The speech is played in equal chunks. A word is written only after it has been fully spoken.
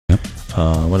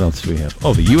What else do we have?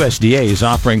 Oh, the USDA is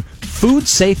offering food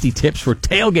safety tips for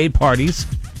tailgate parties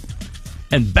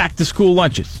and back-to-school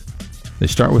lunches. They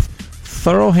start with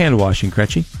thorough hand washing,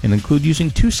 Cretchy, and include using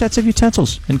 2 sets of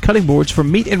utensils and cutting boards for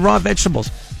meat and raw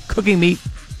vegetables, cooking meat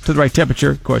to the right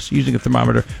temperature, of course, using a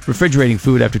thermometer, refrigerating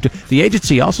food after 2. The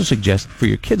agency also suggests for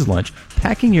your kids' lunch,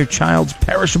 packing your child's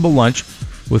perishable lunch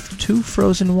with 2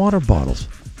 frozen water bottles.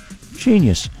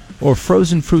 Genius. Or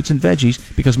frozen fruits and veggies,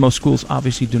 because most schools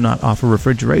obviously do not offer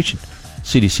refrigeration.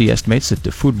 CDC estimates that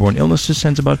the foodborne illnesses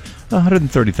sends about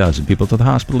 130,000 people to the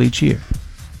hospital each year.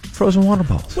 Frozen water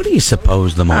bottles. What do you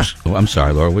suppose the most... Oh, I'm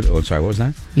sorry, Laura. What was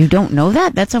that? You don't know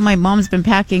that? That's how my mom's been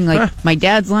packing, my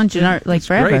dad's lunch and our,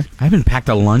 forever. Great. I haven't packed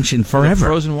a lunch in forever. A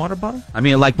frozen water bottle? I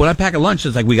mean, when I pack a lunch,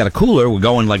 it's like we got a cooler. We're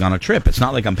going, on a trip. It's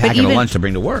not like I'm packing a lunch to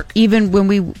bring to work. Even when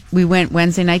we went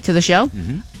Wednesday night to the show,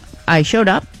 I showed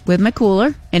up with my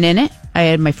cooler, and in it, I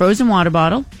had my frozen water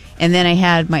bottle, and then I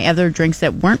had my other drinks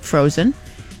that weren't frozen,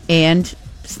 and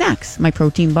snacks, my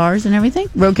protein bars and everything.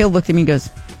 Roadkill looked at me and goes...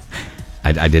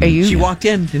 I didn't. She walked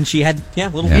in and she had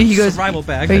little survival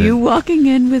bag. Are you walking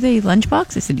in with a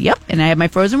lunchbox? I said, yep. And I had my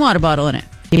frozen water bottle in it,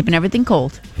 keeping everything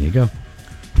cold. Here you go.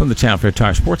 From the Town Fair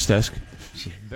Tire Sports Desk.